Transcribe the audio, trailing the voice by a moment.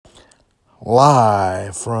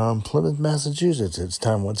Live from Plymouth, Massachusetts. It's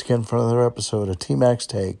time once again for another episode of T-Max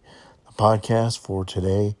Take, the podcast for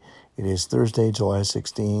today. It is Thursday, July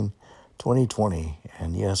 16, 2020.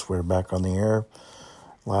 And yes, we're back on the air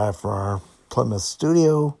live from our Plymouth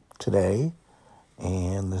studio today.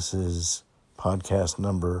 And this is podcast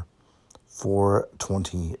number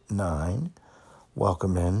 429.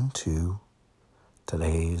 Welcome in to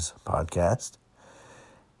today's podcast.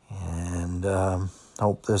 And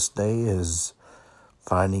hope this day is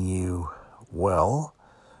finding you well,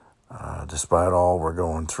 despite all we're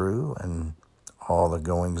going through and all the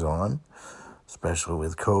goings on, especially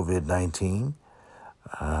with COVID-19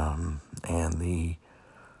 and the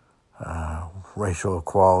racial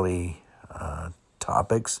equality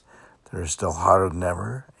topics that are still hotter than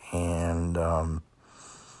ever. And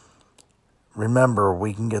remember,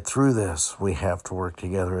 we can get through this. We have to work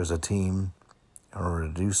together as a team in order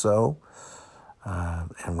to do so.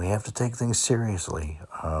 And we have to take things seriously.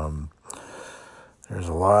 There's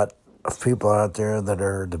a lot of people out there that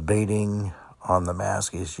are debating on the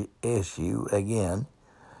mask issue again.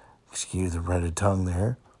 Excuse the rented tongue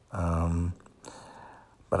there.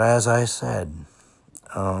 But as I said,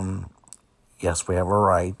 yes, we have our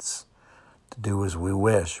rights to do as we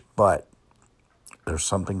wish, but there's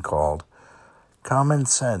something called common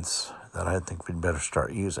sense that I think we'd better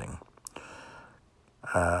start using.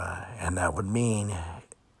 And that would mean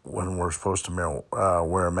when we're supposed to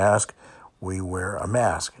wear a mask, we wear a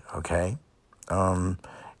mask, okay? And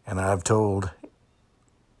I've told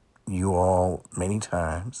you all many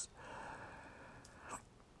times,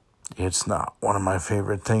 it's not one of my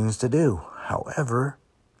favorite things to do. However,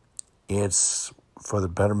 it's for the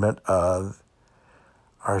betterment of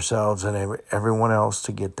ourselves and everyone else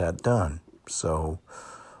to get that done. So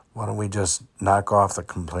why don't we just knock off the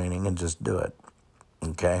complaining and just do it?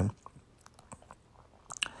 Okay.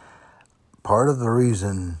 Part of the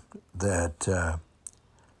reason that the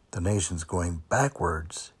nation's going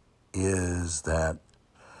backwards is that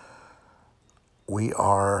we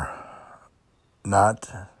are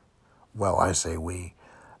not, well, I say we,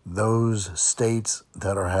 those states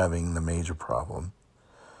that are having the major problem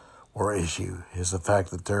or issue is the fact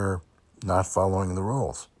that they're not following the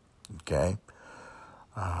rules. Okay.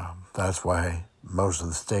 That's why most of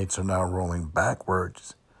the states are now rolling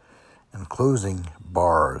backwards and closing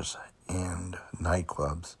bars and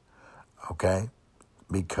nightclubs, okay?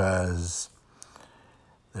 Because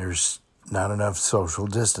there's not enough social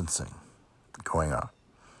distancing going on,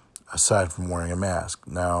 aside from wearing a mask.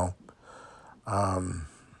 Now,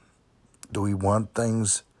 do we want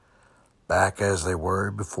things back as they were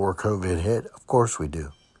before COVID hit? Of course we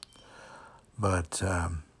do. But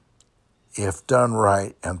if done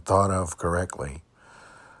right and thought of correctly,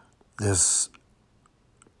 this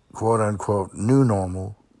quote-unquote new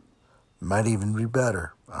normal might even be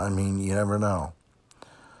better. I mean, you never know.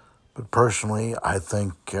 But personally, I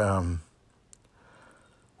think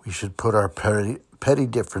we should put our petty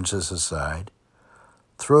differences aside,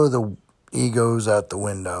 throw the egos out the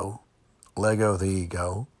window, let go of the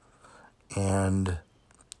ego, and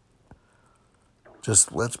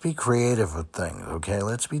just let's be creative with things, okay?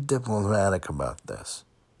 Let's be diplomatic about this.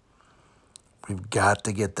 We've got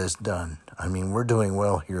to get this done. I mean, we're doing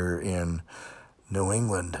well here in New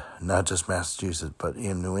England, not just Massachusetts, but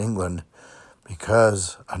in New England,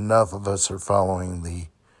 because enough of us are following the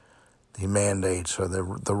mandates or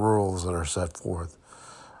the rules that are set forth.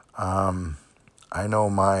 I know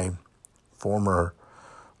my former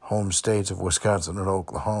home states of Wisconsin and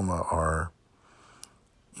Oklahoma are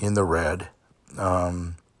in the red.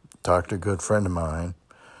 Talked to a good friend of mine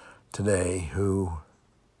today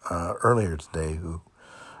earlier today who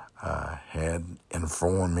had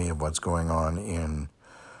informed me of what's going on in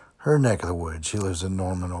her neck of the woods. She lives in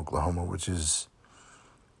Norman, Oklahoma, which is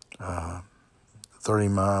 30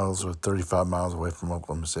 miles or 35 miles away from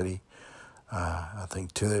Oklahoma City. I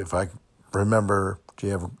think, if I remember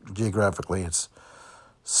geographically, it's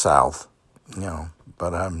south,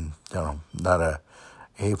 but I'm, not a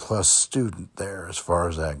A+ student there as far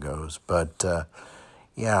as that goes. But,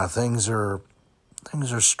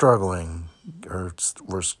 things are struggling, or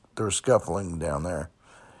they're scuffling down there,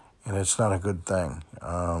 and it's not a good thing.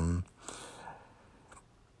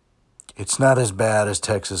 It's not as bad as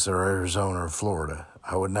Texas or Arizona or Florida.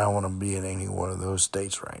 I would not want to be in any one of those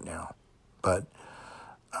states right now. But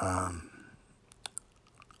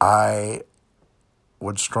I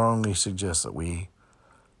would strongly suggest that we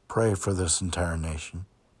pray for this entire nation.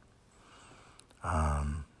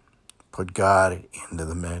 Put God into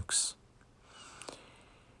the mix.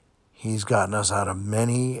 He's gotten us out of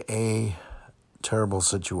many a terrible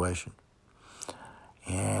situation.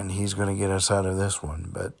 and he's going to get us out of this one.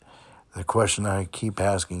 But the question I keep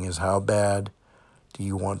asking is, how bad do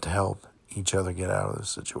you want to help each other get out of this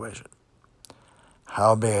situation?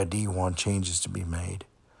 How bad do you want changes to be made,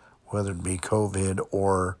 whether it be COVID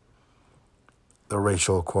or the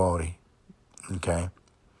racial equality? Okay?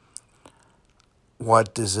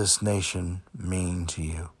 What does this nation mean to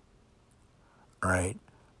you? Right?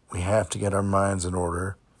 We have to get our minds in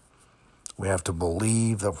order. We have to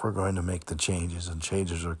believe that we're going to make the changes, and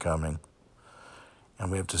changes are coming.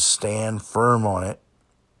 And we have to stand firm on it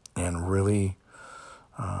and really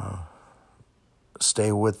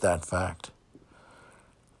stay with that fact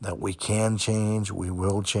that we can change, we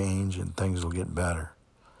will change, and things will get better.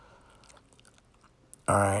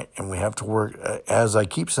 All right, and we have to work, as I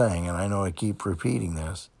keep saying, and I know I keep repeating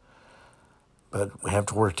this, but we have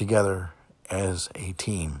to work together as a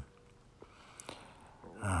team.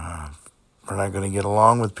 We're not going to get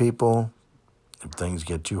along with people. If things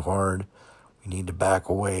get too hard, we need to back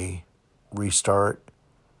away, restart,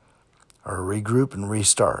 or regroup and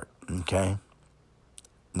restart, okay?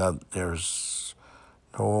 Now, there's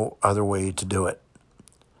no other way to do it.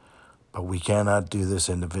 But we cannot do this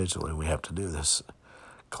individually. We have to do this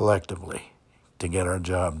collectively to get our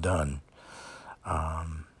job done.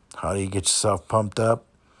 How do you get yourself pumped up?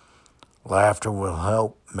 Laughter will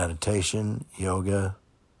help. Meditation, yoga,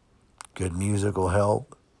 good music will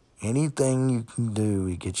help. Anything you can do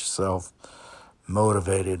to get yourself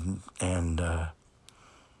motivated and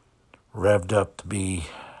revved up to be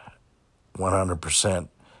 100%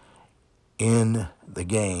 in the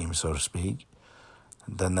game, so to speak,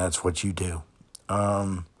 then that's what you do.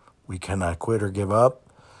 We cannot quit or give up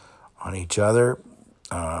on each other,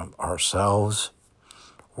 ourselves,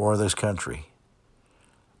 or this country.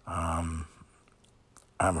 I'm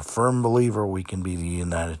a firm believer we can be the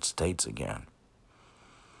United States again.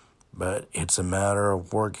 But it's a matter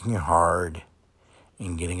of working hard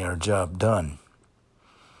and getting our job done.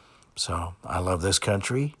 So I love this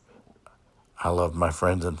country. I love my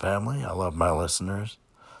friends and family. I love my listeners.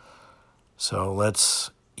 So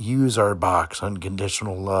let's use our box: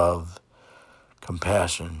 unconditional love,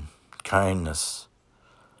 compassion, kindness,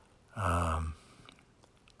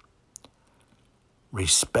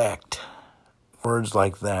 respect, words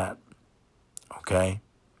like that, okay?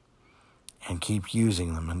 And keep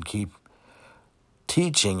using them and keep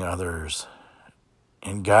teaching others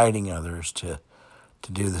and guiding others to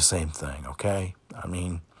do the same thing, okay? I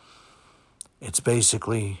mean, it's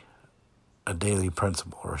basically a daily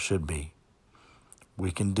principle, or should be.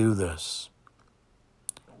 We can do this.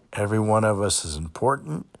 Every one of us is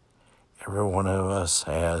important. Every one of us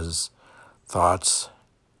has thoughts,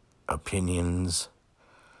 opinions,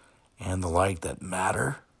 and the like that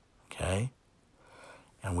matter, okay?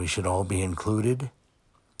 And we should all be included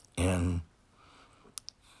in,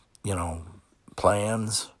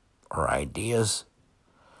 plans or ideas.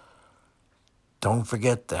 Don't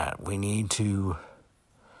forget that. We need to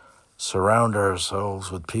surround ourselves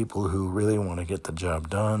with people who really want to get the job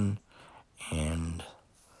done and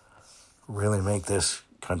really make this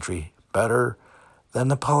country better than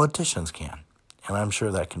the politicians can. And I'm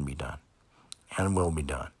sure that can be done and will be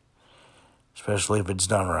done, especially if it's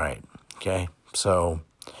done right, okay? So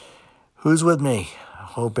who's with me? I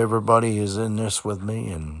hope everybody is in this with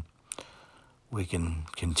me, and we can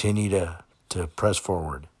continue to press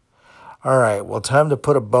forward. All right, well, time to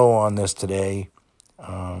put a bow on this today.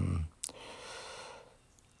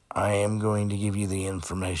 I am going to give you the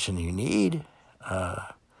information you need.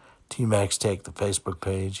 TMAX Take, the Facebook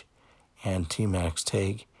page, and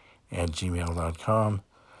tmaxtake@gmail.com,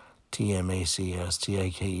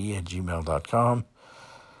 TMACSTAKE@gmail.com.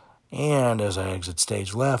 And as I exit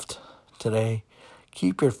stage left today,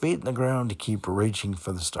 keep your feet in the ground to keep reaching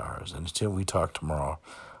for the stars. And until we talk tomorrow,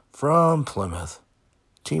 from Plymouth,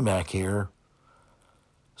 T-Mac here.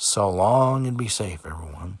 So long and be safe, everyone.